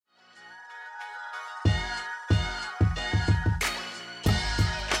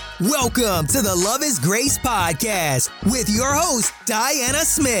Welcome to the Love is Grace podcast with your host, Diana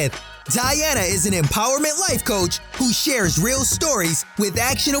Smith. Diana is an empowerment life coach who shares real stories with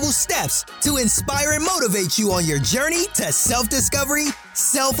actionable steps to inspire and motivate you on your journey to self-discovery,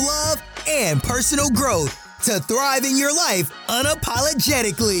 self-love, and personal growth to thrive in your life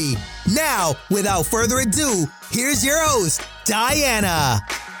unapologetically. Now, without further ado, here's your host, Diana.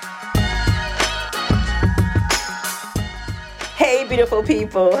 Hey, beautiful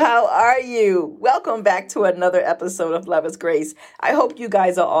people. How are you? Welcome back to another episode of Love is Grace. I hope you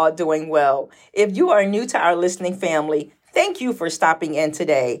guys are all doing well. If you are new to our listening family, thank you for stopping in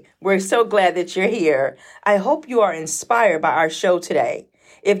today. We're so glad that you're here. I hope you are inspired by our show today.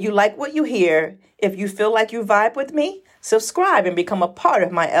 If you like what you hear, if you feel like you vibe with me, subscribe and become a part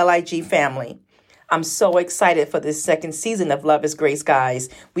of my LIG family. I'm so excited for this second season of Love is Grace, guys.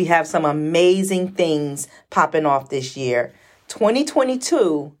 We have some amazing things popping off this year.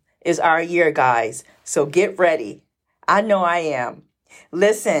 2022 is our year, guys, so get ready. I know I am.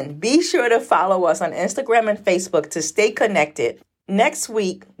 Listen, be sure to follow us on Instagram and Facebook to stay connected. Next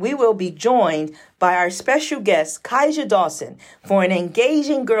week, we will be joined by our special guest, Kaija Dawson, for an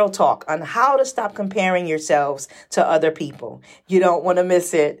engaging girl talk on how to stop comparing yourselves to other people. You don't want to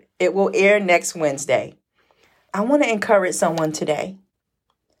miss it. It will air next Wednesday. I want to encourage someone today.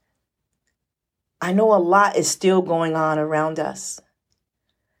 I know a lot is still going on around us.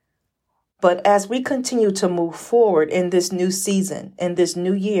 But as we continue to move forward in this new season, in this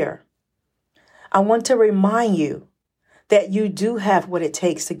new year, I want to remind you that you do have what it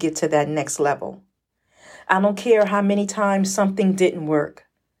takes to get to that next level. I don't care how many times something didn't work,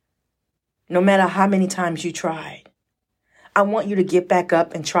 no matter how many times you tried. I want you to get back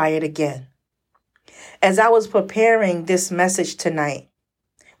up and try it again. As I was preparing this message tonight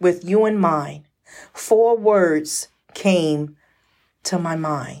with you in mind, 4 words came to my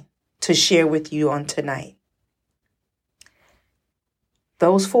mind to share with you on tonight.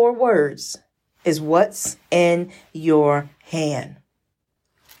 Those 4 words is what's in your hand.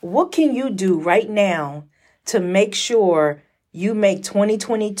 What can you do right now to make sure you make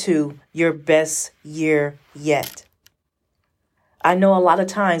 2022 your best year yet? I know a lot of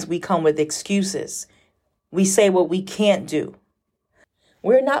times we come with excuses. We say what we can't do.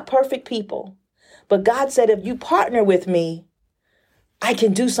 We're not perfect people. But God said, if you partner with me, I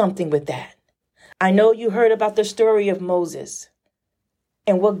can do something with that. I know you heard about the story of Moses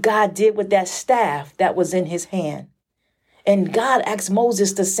and what God did with that staff that was in his hand. And God asked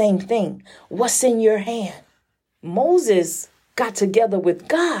Moses the same thing. What's in your hand? Moses got together with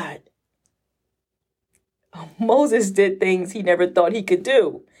God. Moses did things he never thought he could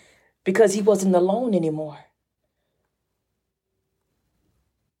do because he wasn't alone anymore.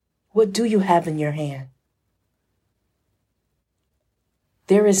 What do you have in your hand?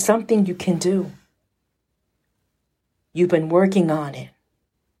 There is something you can do. You've been working on it,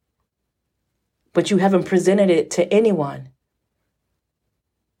 but you haven't presented it to anyone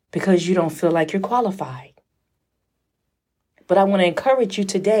because you don't feel like you're qualified. But I want to encourage you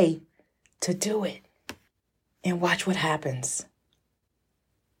today to do it and watch what happens.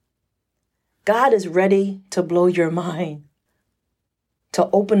 God is ready to blow your mind, to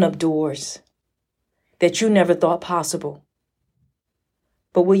open up doors that you never thought possible.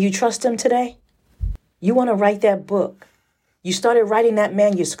 But will you trust him today? You want to write that book. You started writing that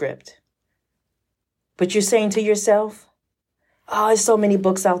manuscript. But you're saying to yourself, oh, there's so many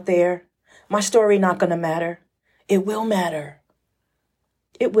books out there. My story not going to matter. It will matter.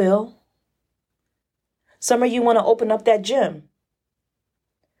 It will. Some of you want to open up that gym.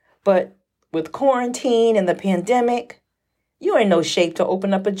 But with quarantine and the pandemic, you ain't no shape to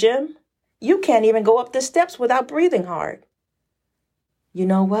open up a gym. You can't even go up the steps without breathing hard. You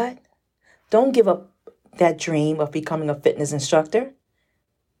know what? Don't give up that dream of becoming a fitness instructor.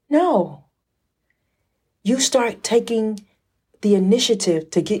 No. You start taking the initiative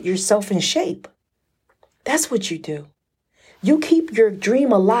to get yourself in shape. That's what you do. You keep your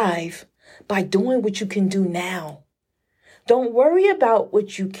dream alive by doing what you can do now. Don't worry about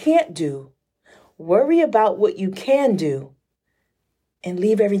what you can't do. Worry about what you can do. And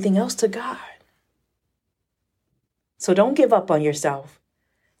leave everything else to God. So don't give up on yourself.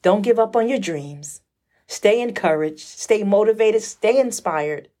 Don't give up on your dreams. Stay encouraged, stay motivated, stay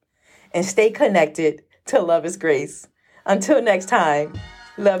inspired, and stay connected to Love is Grace. Until next time,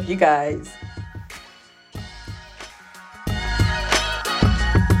 love you guys.